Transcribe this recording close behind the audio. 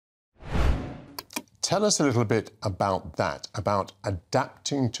Tell us a little bit about that, about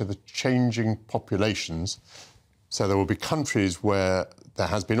adapting to the changing populations. So there will be countries where there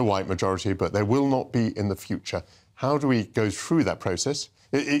has been a white majority, but there will not be in the future. How do we go through that process?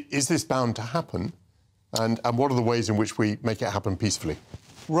 Is this bound to happen? And what are the ways in which we make it happen peacefully?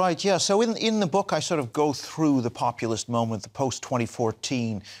 Right, yeah. So in the book, I sort of go through the populist moment, the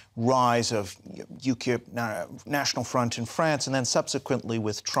post-2014 rise of UKIP, National Front in France, and then subsequently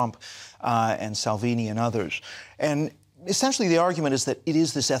with Trump and Salvini and others. And essentially, the argument is that it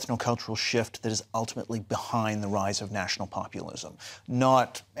is this ethnocultural shift that is ultimately behind the rise of national populism,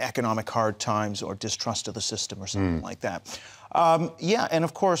 not economic hard times or distrust of the system or something like that. Yeah, and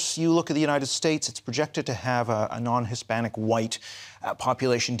of course, you look at the United States, it's projected to have a non-Hispanic white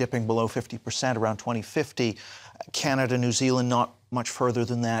population dipping below 50% around 2050. Canada, New Zealand, not much further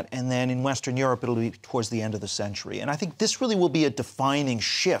than that. And then in Western Europe, it'll be towards the end of the century. And I think this really will be a defining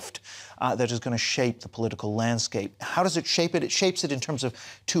shift that is going to shape the political landscape. How does it shape it? It shapes it in terms of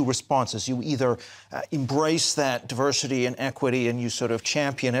two responses. You either embrace that diversity and equity and you sort of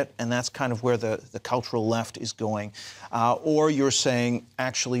champion it, and that's kind of where the cultural left is going. Or you're saying,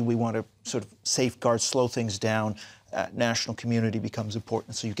 actually, we want to sort of safeguard, slow things down, national community becomes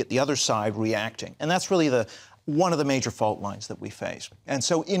important. So you get the other side reacting. And that's really one of the major fault lines that we face. And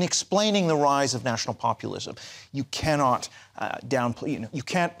so in explaining the rise of national populism, you cannot downplay, you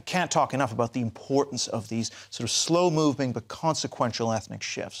can't talk enough about the importance of these sort of slow-moving but consequential ethnic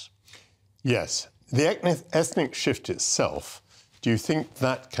shifts. Yes. The ethnic shift itself, do you think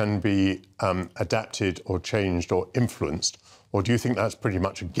that can be adapted or changed or influenced? Or do you think that's pretty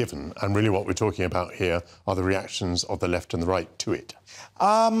much a given? And really what we're talking about here are the reactions of the left and the right to it.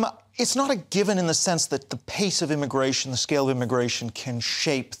 It's not a given in the sense that the pace of immigration, the scale of immigration can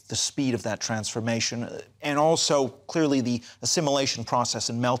shape the speed of that transformation. And also, clearly, the assimilation process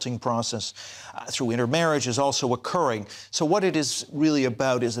and melting process through intermarriage is also occurring. So what it is really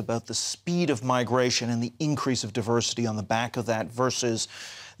about is about the speed of migration and the increase of diversity on the back of that versus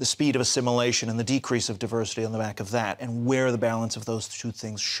the speed of assimilation and the decrease of diversity on the back of that, and where the balance of those two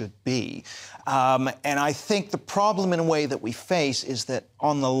things should be. And I think the problem in a way that we face is that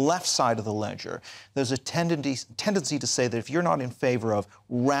on the left side of the ledger, there's a tendency to say that if you're not in favor of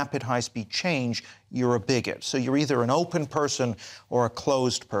rapid high-speed change, you're a bigot. So you're either an open person or a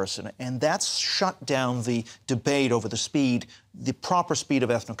closed person. And that's shut down the debate over the proper speed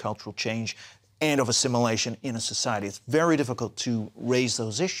of ethnocultural change and of assimilation in a society. It's very difficult to raise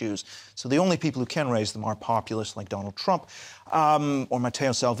those issues. So the only people who can raise them are populists like Donald Trump or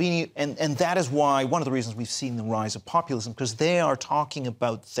Matteo Salvini. And that is why, one of the reasons we've seen the rise of populism, because they are talking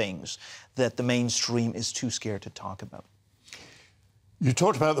about things that the mainstream is too scared to talk about. You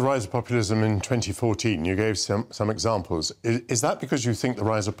talked about the rise of populism in 2014. You gave some examples. Is that because you think the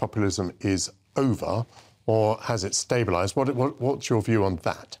rise of populism is over, or has it stabilised? What's your view on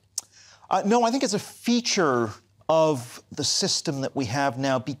that? No, I think it's a feature of the system that we have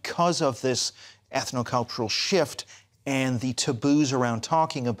now because of this ethnocultural shift and the taboos around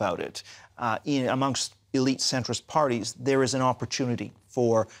talking about it. Amongst elite centrist parties, there is an opportunity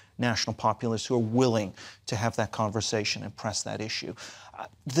for national populists who are willing to have that conversation and press that issue.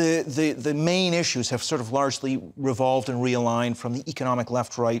 The main issues have sort of largely revolved and realigned from the economic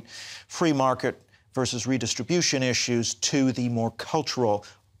left-right, free market versus redistribution issues to the more cultural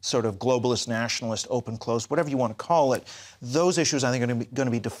sort of globalist, nationalist, open-closed, whatever you want to call it. Those issues, I think, are going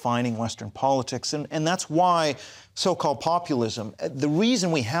to be defining Western politics. And that's why so-called populism, the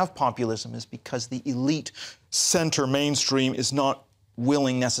reason we have populism is because the elite center mainstream is not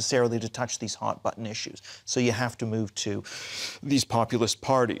willing necessarily to touch these hot-button issues. So you have to move to these populist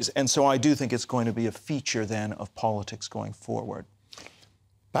parties. And so I do think it's going to be a feature, then, of politics going forward.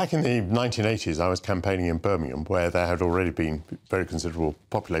 Back in the 1980s, I was campaigning in Birmingham, where there had already been very considerable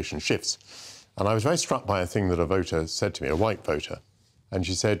population shifts. And I was very struck by a thing that a voter said to me, a white voter. And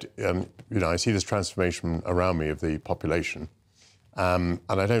she said, you know, I see this transformation around me of the population, and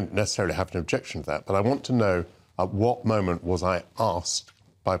I don't necessarily have an objection to that, but I want to know at what moment was I asked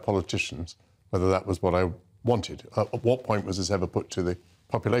by politicians whether that was what I wanted? At what point was this ever put to the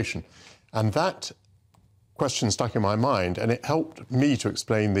population? And that question stuck in my mind, and it helped me to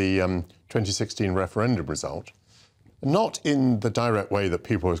explain the 2016 referendum result, not in the direct way that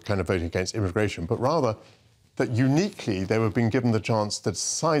people were kind of voting against immigration, but rather that uniquely they were being given the chance to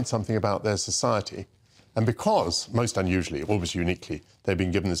decide something about their society. And because, most unusually, almost uniquely, they've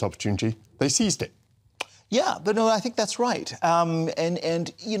been given this opportunity, they seized it. Yeah, but no, I think that's right.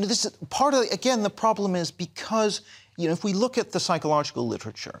 And you know, this is part of, again, the problem is because if we look at the psychological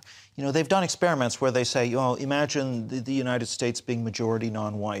literature, they've done experiments where they say, imagine the United States being majority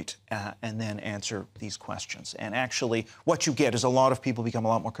non-white, and then answer these questions. And actually, what you get is a lot of people become a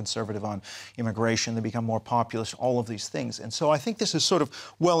lot more conservative on immigration. They become more populist, all of these things. And so I think this is sort of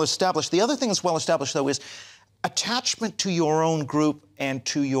well established. The other thing that's well established, though, is attachment to your own group and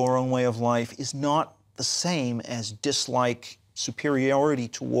to your own way of life is not the same as dislike, superiority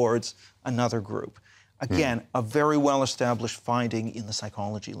towards another group. Again, a very well-established finding in the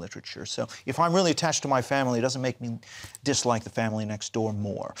psychology literature. So if I'm really attached to my family, it doesn't make me dislike the family next door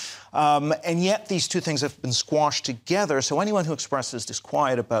more. And yet these two things have been squashed together, so anyone who expresses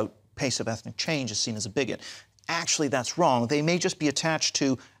disquiet about pace of ethnic change is seen as a bigot. Actually, that's wrong. They may just be attached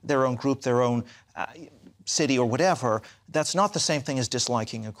to their own group, their own city or whatever. That's not the same thing as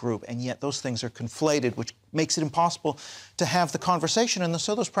disliking a group, and yet those things are conflated, which makes it impossible to have the conversation, and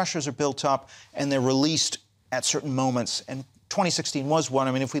so those pressures are built up and they're released at certain moments. And 2016 was one.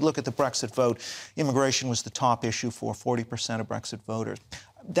 I mean, if we look at the Brexit vote, immigration was the top issue for 40% of Brexit voters.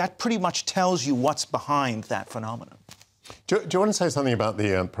 That pretty much tells you what's behind that phenomenon. Do you want to say something about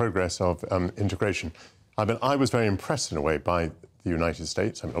the progress of integration? I mean, I was very impressed in a way by the United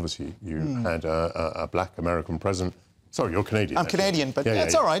States. I mean, obviously, you had a black American president. Sorry, you're Canadian. I'm Canadian, but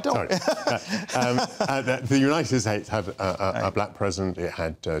it's all right, don't. The United States had a black president. It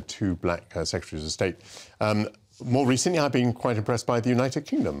had 2 black secretaries of state. More recently, I've been quite impressed by the United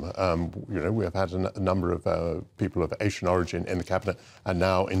Kingdom. We have had a number of people of Asian origin in the cabinet, and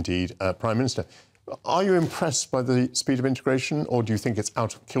now, indeed, Prime Minister. Are you impressed by the speed of integration, or do you think it's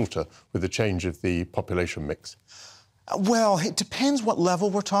out of kilter with the change of the population mix? Well, it depends what level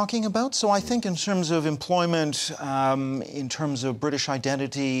we're talking about. So I think in terms of employment, in terms of British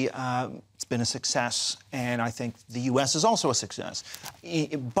identity, it's been a success. And I think the US is also a success.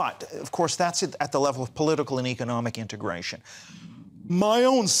 But, of course, that's at the level of political and economic integration. My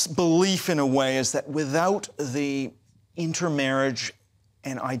own belief, in a way, is that without the intermarriage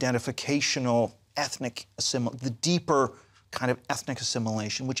and identificational the deeper kind of ethnic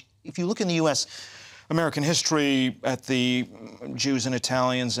assimilation, which, if you look in the US, American history at the Jews and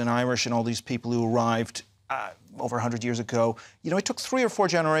Italians and Irish and all these people who arrived over 100 years ago, it took 3 or 4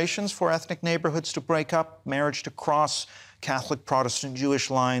 generations for ethnic neighborhoods to break up, marriage to cross Catholic, Protestant, Jewish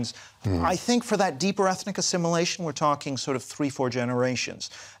lines. I think for that deeper ethnic assimilation, we're talking sort of 3, 4 generations.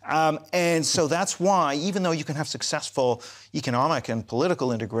 And so that's why, even though you can have successful economic and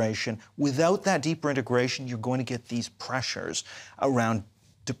political integration, without that deeper integration, you're going to get these pressures around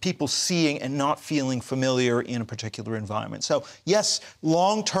to people seeing and not feeling familiar in a particular environment. So, yes,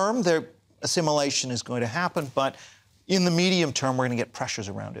 long-term, their assimilation is going to happen, but in the medium term, we're going to get pressures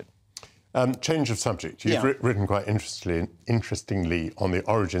around it. Change of subject. You've written quite interestingly on the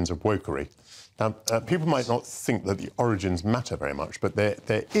origins of wokery. Now, people might not think that the origins matter very much, but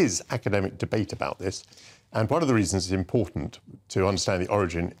there is academic debate about this. And one of the reasons it's important to understand the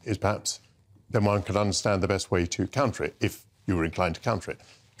origin is perhaps then one can understand the best way to counter it, if you were inclined to counter it. Do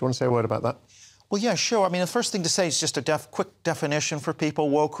you want to say a word about that? Well, yeah, sure. I mean, the first thing to say is just a quick definition for people.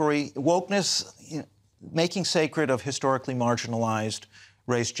 Wokeness, making sacred of historically marginalized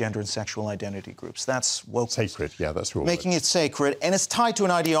race, gender, and sexual identity groups. That's wokeness. Sacred, yeah, that's real. Making it sacred. And it's tied to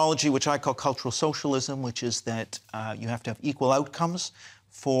an ideology which I call cultural socialism, which is that you have to have equal outcomes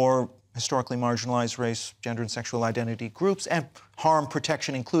for historically marginalized race, gender, and sexual identity groups, and harm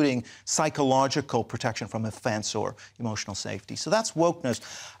protection, including psychological protection from offense or emotional safety. So that's wokeness.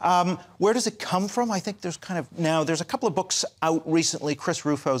 Where does it come from? I think there's there's a couple of books out recently. Chris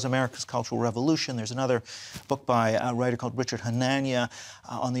Rufo's America's Cultural Revolution. There's another book by a writer called Richard Hanania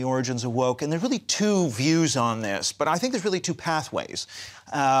on the origins of woke. And there's really 2 views on this, but I think there's really 2 pathways.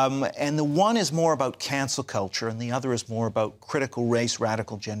 And the one is more about cancel culture, and the other is more about critical race,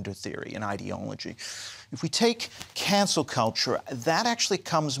 radical gender theory and ideology. If we take cancel culture, that actually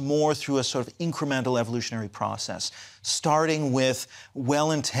comes more through a sort of incremental evolutionary process, starting with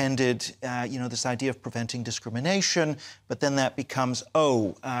well-intended, this idea of preventing discrimination, but then that becomes,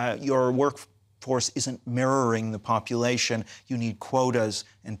 your workforce isn't mirroring the population, you need quotas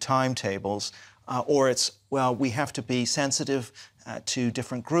and timetables, or it's, well, we have to be sensitive to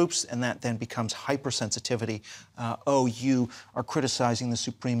different groups, and that then becomes hypersensitivity. You are criticizing the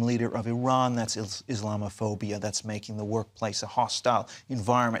supreme leader of Iran, that's Islamophobia, that's making the workplace a hostile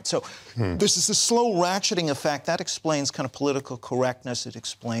environment. So this is a slow ratcheting effect. That explains kind of political correctness. It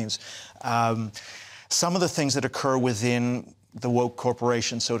explains some of the things that occur within the woke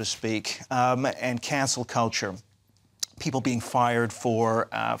corporation, so to speak, and cancel culture. People being fired for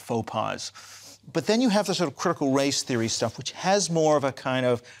faux pas. But then you have the sort of critical race theory stuff, which has more of a kind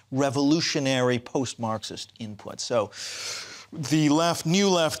of revolutionary post-Marxist input. So the left, new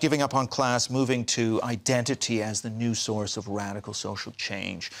left, giving up on class, moving to identity as the new source of radical social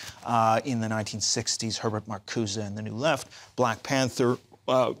change. In the 1960s, Herbert Marcuse and the New Left, Black Panther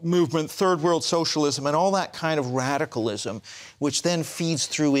movement, third world socialism, and all that kind of radicalism, which then feeds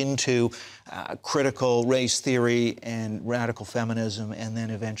through into critical race theory and radical feminism, and then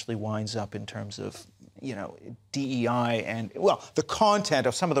eventually winds up in terms of, you know, DEI and, well, the content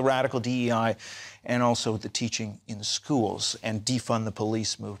of some of the radical DEI and also the teaching in schools and defund the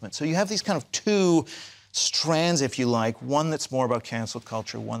police movement. So you have these kind of two strands, if you like, one that's more about cancel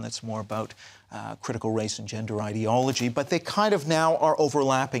culture, one that's more about critical race and gender ideology, but they kind of now are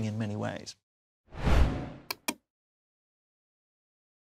overlapping in many ways.